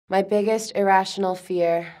My biggest irrational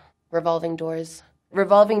fear, revolving doors.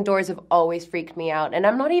 Revolving doors have always freaked me out, and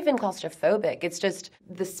I'm not even claustrophobic. It's just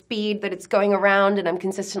the speed that it's going around, and I'm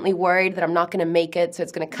consistently worried that I'm not gonna make it, so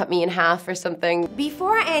it's gonna cut me in half or something.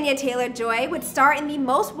 Before Anya Taylor-Joy would star in the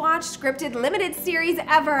most watched scripted limited series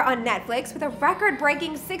ever on Netflix with a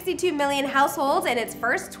record-breaking 62 million households in its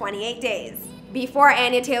first 28 days. Before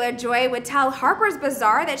Anya Taylor-Joy would tell Harper's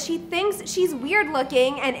Bazaar that she thinks she's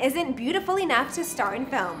weird-looking and isn't beautiful enough to star in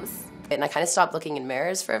films. And I kind of stopped looking in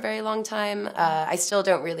mirrors for a very long time. I still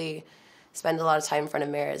don't really spend a lot of time in front of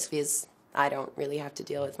mirrors because I don't really have to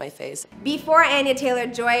deal with my face. Before Anya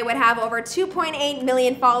Taylor-Joy would have over 2.8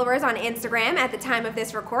 million followers on Instagram at the time of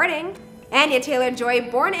this recording. Anya Taylor-Joy,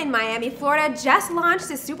 born in Miami, Florida, just launched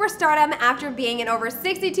to superstardom after being in over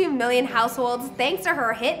 62 million households thanks to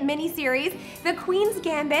her hit miniseries, The Queen's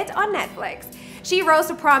Gambit on Netflix. She rose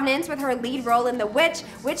to prominence with her lead role in The Witch,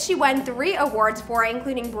 which she won 3 awards for,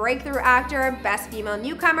 including Breakthrough Actor, Best Female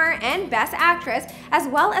Newcomer, and Best Actress, as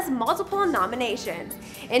well as multiple nominations.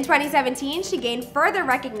 In 2017, she gained further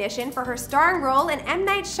recognition for her starring role in M.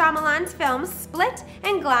 Night Shyamalan's films Split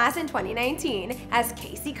and Glass in 2019 as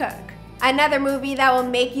Casey Cook. Another movie that will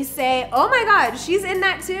make you say, oh my god, she's in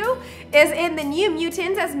that too, is in The New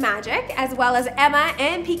Mutants as Magic, as well as Emma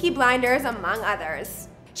and Peaky Blinders, among others.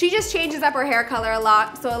 She just changes up her hair color a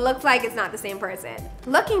lot, so it looks like it's not the same person.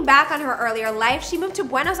 Looking back on her earlier life, she moved to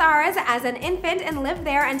Buenos Aires as an infant and lived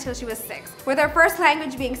there until she was 6, with her first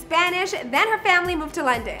language being Spanish. Then her family moved to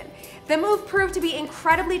London. The move proved to be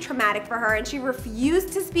incredibly traumatic for her, and she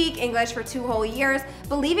refused to speak English for 2 whole years,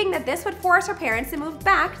 believing that this would force her parents to move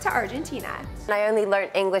back to Argentina. I only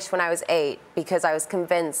learned English when I was 8 because I was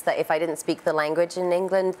convinced that if I didn't speak the language in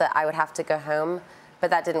England that I would have to go home. But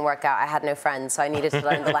that didn't work out. I had no friends, so I needed to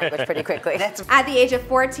learn the language pretty quickly. At the age of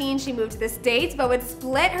 14, she moved to the States, but would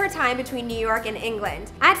split her time between New York and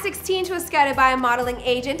England. At 16, she was scouted by a modeling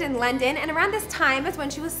agent in London, and around this time is when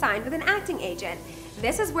she was signed with an acting agent.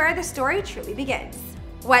 This is where the story truly begins.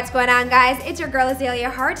 What's going on, guys? It's your girl Azalea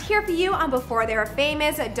Hart here for you on Before They Were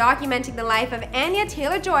Famous, documenting the life of Anya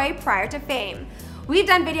Taylor-Joy prior to fame. We've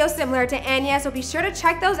done videos similar to Anya, so be sure to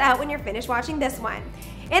check those out when you're finished watching this one.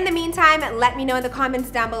 In the meantime, let me know in the comments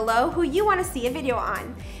down below who you want to see a video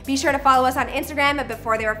on. Be sure to follow us on Instagram at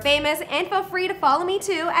Before They Were Famous, and feel free to follow me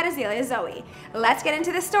too at Azalea Zoe. Let's get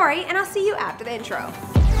into the story, and I'll see you after the intro.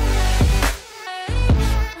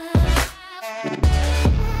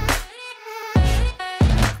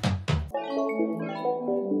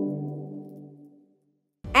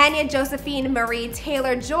 Anya Josephine Marie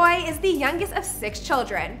Taylor-Joy is the youngest of 6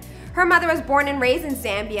 children. Her mother was born and raised in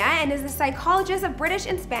Zambia and is a psychologist of British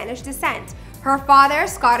and Spanish descent. Her father,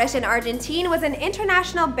 Scottish and Argentine, was an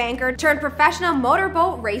international banker turned professional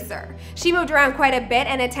motorboat racer. She moved around quite a bit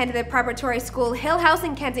and attended the preparatory school Hill House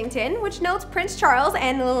in Kensington, which notes Prince Charles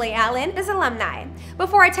and Lily Allen as alumni,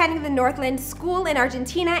 before attending the Northland School in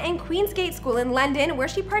Argentina and Queensgate School in London, where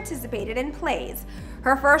she participated in plays.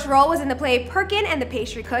 Her first role was in the play Perkin and the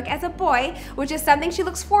Pastry Cook as a boy, which is something she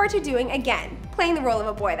looks forward to doing again, playing the role of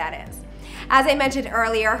a boy, that is. As I mentioned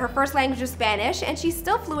earlier, her first language was Spanish, and she's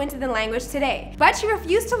still fluent in the language today. But she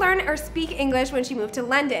refused to learn or speak English when she moved to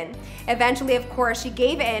London. Eventually, of course, she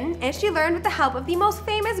gave in, and she learned with the help of the most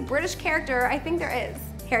famous British character I think there is,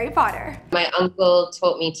 Harry Potter. My uncle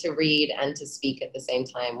taught me to read and to speak at the same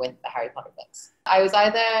time with the Harry Potter books. I was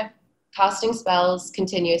either casting spells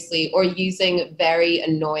continuously or using very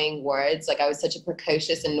annoying words. Like, I was such a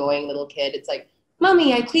precocious, annoying little kid. It's like,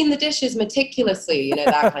 Mommy, I clean the dishes meticulously, you know,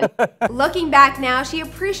 that kind of. Looking back now, she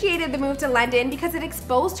appreciated the move to London because it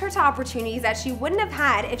exposed her to opportunities that she wouldn't have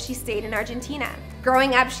had if she stayed in Argentina.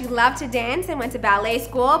 Growing up, she loved to dance and went to ballet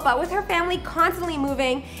school, but with her family constantly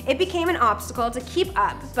moving, it became an obstacle to keep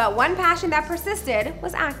up. But one passion that persisted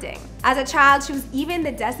was acting. As a child, she was even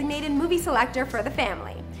the designated movie selector for the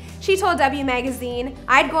family. She told W Magazine,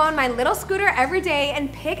 "I'd go on my little scooter every day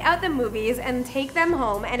and pick out the movies and take them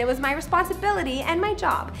home, and it was my responsibility and my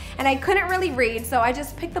job. And I couldn't really read, so I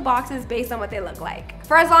just picked the boxes based on what they look like."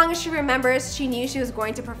 For as long as she remembers, she knew she was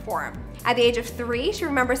going to perform. At the age of 3, she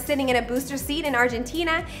remembers sitting in a booster seat in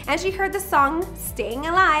Argentina, and she heard the song Staying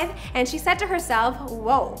Alive, and she said to herself,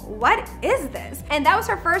 "Whoa, what is this?" And that was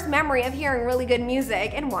her first memory of hearing really good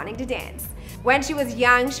music and wanting to dance. When she was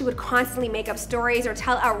young, she would constantly make up stories or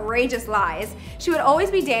tell outrageous lies. She would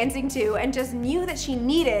always be dancing to and just knew that she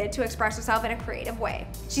needed to express herself in a creative way.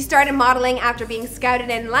 She started modeling after being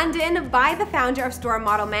scouted in London by the founder of Storm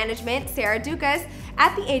Model Management, Sarah Dukas,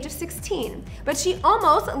 at the age of 16. But she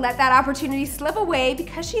almost let that opportunity slip away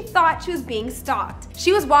because she thought she was being stalked.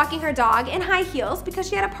 She was walking her dog in high heels because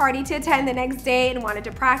she had a party to attend the next day and wanted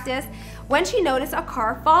to practice when she noticed a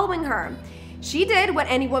car following her. She did what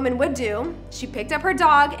any woman would do. She picked up her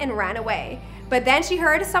dog and ran away. But then she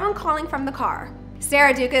heard someone calling from the car.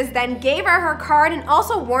 Sarah Dukas then gave her card and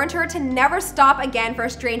also warned her to never stop again for a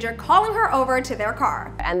stranger calling her over to their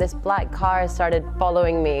car. And this black car started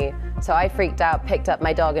following me. So I freaked out, picked up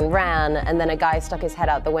my dog and ran, and then a guy stuck his head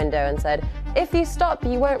out the window and said, "If you stop,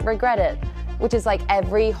 you won't regret it," which is like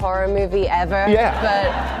every horror movie ever. Yeah.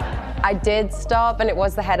 But I did stop, and it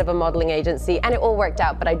was the head of a modeling agency, and it all worked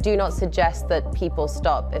out, but I do not suggest that people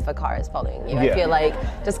stop if a car is following you. Yeah. I feel like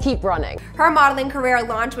just keep running. Her modeling career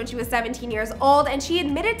launched when she was 17 years old, and she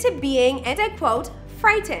admitted to being, and I quote,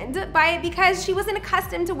 frightened by it because she wasn't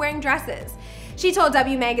accustomed to wearing dresses. She told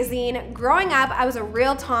W Magazine, "Growing up, I was a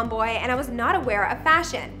real tomboy and I was not aware of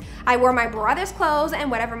fashion. I wore my brother's clothes and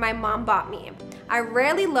whatever my mom bought me. I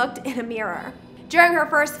rarely looked in a mirror." During her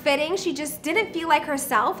first fitting, she just didn't feel like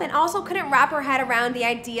herself and also couldn't wrap her head around the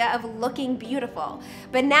idea of looking beautiful.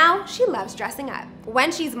 But now she loves dressing up.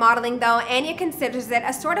 When she's modeling though, Anya considers it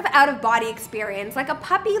a sort of out-of-body experience, like a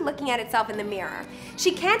puppy looking at itself in the mirror.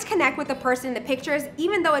 She can't connect with the person in the pictures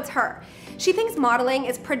even though it's her. She thinks modeling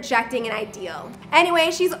is projecting an ideal.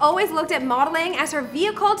 Anyway, she's always looked at modeling as her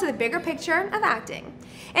vehicle to the bigger picture of acting.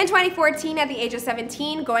 In 2014, at the age of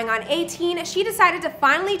 17, going on 18, she decided to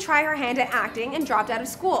finally try her hand at acting and dropped out of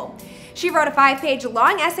school. She wrote a 5-page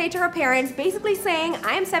long essay to her parents basically saying,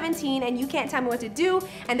 "I am 17 and you can't tell me what to do,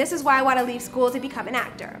 and this is why I want to leave school to become an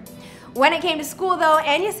actor." When it came to school though,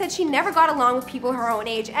 Anya said she never got along with people her own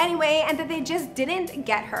age anyway, and that they just didn't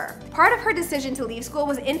get her. Part of her decision to leave school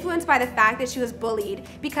was influenced by the fact that she was bullied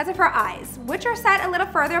because of her eyes, which are set a little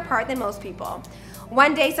further apart than most people.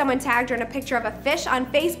 One day someone tagged her in a picture of a fish on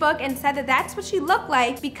Facebook and said that that's what she looked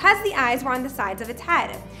like because the eyes were on the sides of its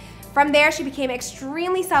head. From there, she became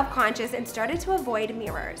extremely self-conscious and started to avoid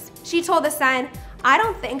mirrors. She told The Sun, "I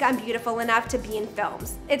don't think I'm beautiful enough to be in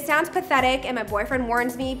films. It sounds pathetic and my boyfriend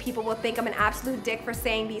warns me people will think I'm an absolute dick for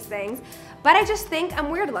saying these things, but I just think I'm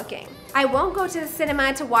weird looking. I won't go to the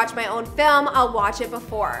cinema to watch my own film, I'll watch it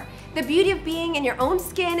before. The beauty of being in your own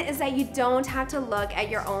skin is that you don't have to look at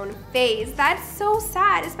your own face." That's so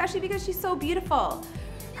sad, especially because she's so beautiful.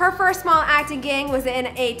 Her first small acting gig was in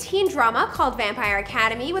a teen drama called Vampire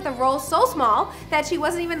Academy with a role so small that she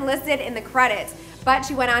wasn't even listed in the credits. But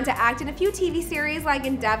she went on to act in a few TV series like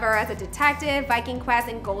Endeavor as a detective, Viking Quest,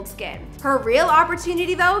 and Goldskin. Her real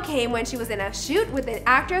opportunity though came when she was in a shoot with the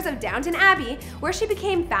actors of Downton Abbey, where she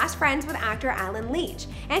became fast friends with actor Alan Leach,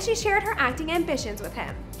 and she shared her acting ambitions with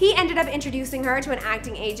him. He ended up introducing her to an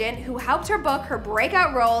acting agent who helped her book her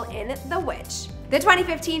breakout role in The Witch. The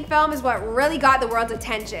 2015 film is what really got the world's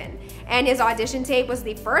attention. Anya's audition tape was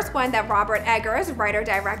the first one that Robert Eggers,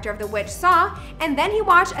 writer-director of The Witch, saw, and then he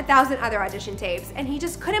watched 1,000 other audition tapes, and he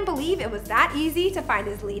just couldn't believe it was that easy to find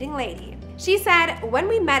his leading lady. She said, "When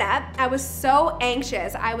we met up, I was so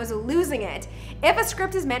anxious, I was losing it. If a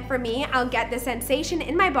script is meant for me, I'll get this sensation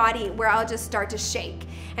in my body where I'll just start to shake.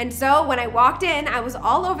 And so when I walked in, I was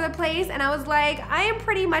all over the place, and I was like, I am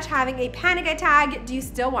pretty much having a panic attack. Do you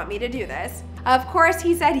still want me to do this?" Of course,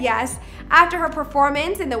 he said yes. After her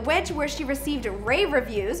performance in The Witch, where she received rave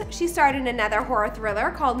reviews, she starred in another horror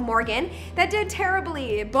thriller called Morgan that did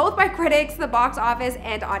terribly, both by critics, the box office,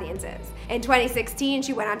 and audiences. In 2016,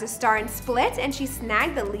 she went on to star in Split, and she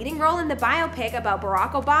snagged the leading role in the biopic about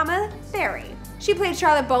Barack Obama, Theory. She played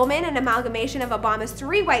Charlotte Bowman, an amalgamation of Obama's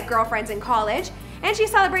 3 white girlfriends in college, and she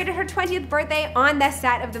celebrated her 20th birthday on the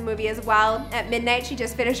set of the movie as well. At midnight, she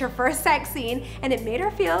just finished her first sex scene, and it made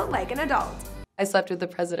her feel like an adult. I slept with the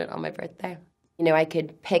president on my birthday. You know, I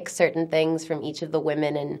could pick certain things from each of the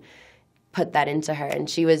women and put that into her, and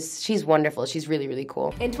she's wonderful. She's really, really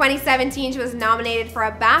cool. In 2017, she was nominated for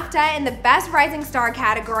a BAFTA in the Best Rising Star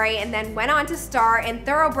category, and then went on to star in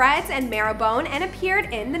Thoroughbreds and Marrowbone and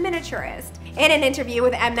appeared in The Miniaturist. In an interview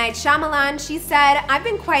with M. Night Shyamalan, she said, "I've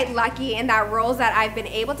been quite lucky in that roles that I've been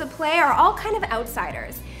able to play are all kind of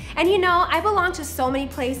outsiders. And you know, I belong to so many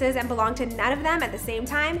places and belong to none of them at the same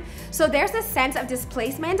time. So there's this sense of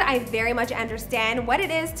displacement. I very much understand what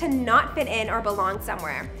it is to not fit in or belong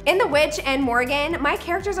somewhere." In The Witch and Morgan, my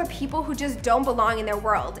characters are people who just don't belong in their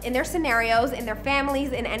world, in their scenarios, in their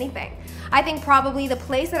families, in anything. I think probably the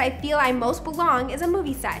place that I feel I most belong is a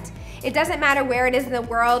movie set. It doesn't matter where it is in the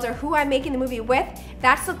world or who I'm making the movie with,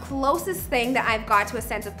 that's the closest thing that I've got to a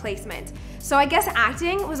sense of placement. So I guess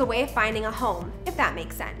acting was a way of finding a home, if that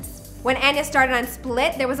makes sense. When Anya started on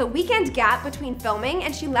Split, there was a weekend gap between filming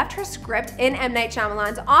and she left her script in M. Night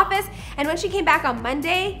Shyamalan's office, and when she came back on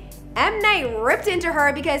Monday, M. Night ripped into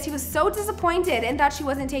her because he was so disappointed and thought she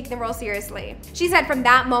wasn't taking the role seriously. She said from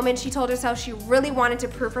that moment she told herself she really wanted to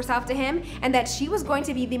prove herself to him and that she was going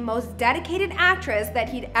to be the most dedicated actress that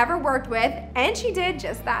he'd ever worked with, and she did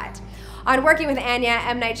just that. On working with Anya,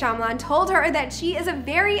 M. Night Shyamalan told her that she is a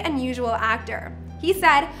very unusual actor. He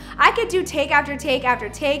said, "I could do take after take after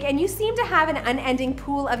take, and you seem to have an unending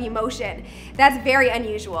pool of emotion. That's very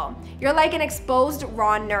unusual. You're like an exposed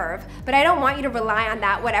raw nerve, but I don't want you to rely on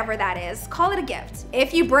that, whatever that is. Call it a gift.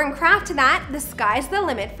 If you bring craft to that, the sky's the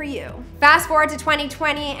limit for you." Fast forward to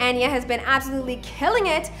 2020, Anya has been absolutely killing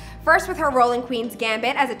it. First with her role in Queen's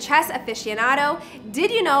Gambit as a chess aficionado.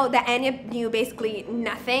 Did you know that Anya knew basically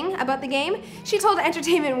nothing about the game? She told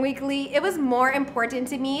Entertainment Weekly, "It was more important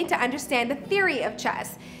to me to understand the theory of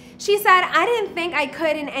chess." She said, "I didn't think I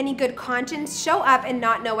could in any good conscience show up and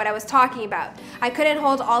not know what I was talking about. I couldn't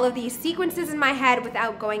hold all of these sequences in my head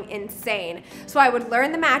without going insane. So I would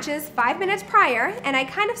learn the matches 5 minutes prior, and I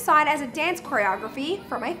kind of saw it as a dance choreography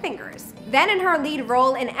for my fingers." Then in her lead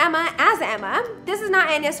role in Emma as Emma, this is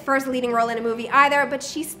not Anya's first leading role in a movie either, but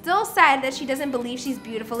she still said that she doesn't believe she's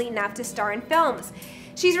beautiful enough to star in films.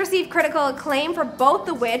 She's received critical acclaim for both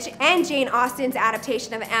The Witch and Jane Austen's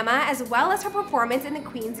adaptation of Emma, as well as her performance in The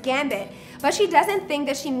Queen's Gambit. But she doesn't think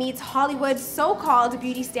that she meets Hollywood's so-called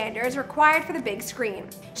beauty standards required for the big screen.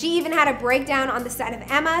 She even had a breakdown on the set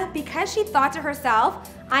of Emma because she thought to herself,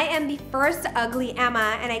 "I am the first ugly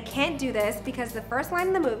Emma, and I can't do this because the first line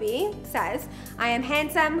in the movie says, 'I am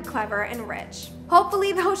handsome, clever, and rich.'"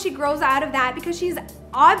 Hopefully, though, she grows out of that because she's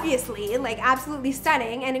obviously, absolutely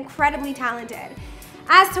stunning and incredibly talented.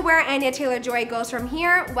 As to where Anya Taylor-Joy goes from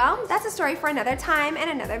here, well, that's a story for another time and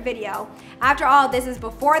another video. After all, this is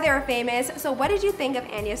before they were famous, so what did you think of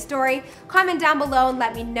Anya's story? Comment down below and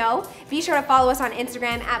let me know. Be sure to follow us on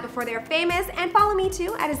Instagram @BeforeTheyWereFamous and follow me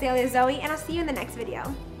too @AzaleaZoe, and I'll see you in the next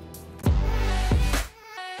video.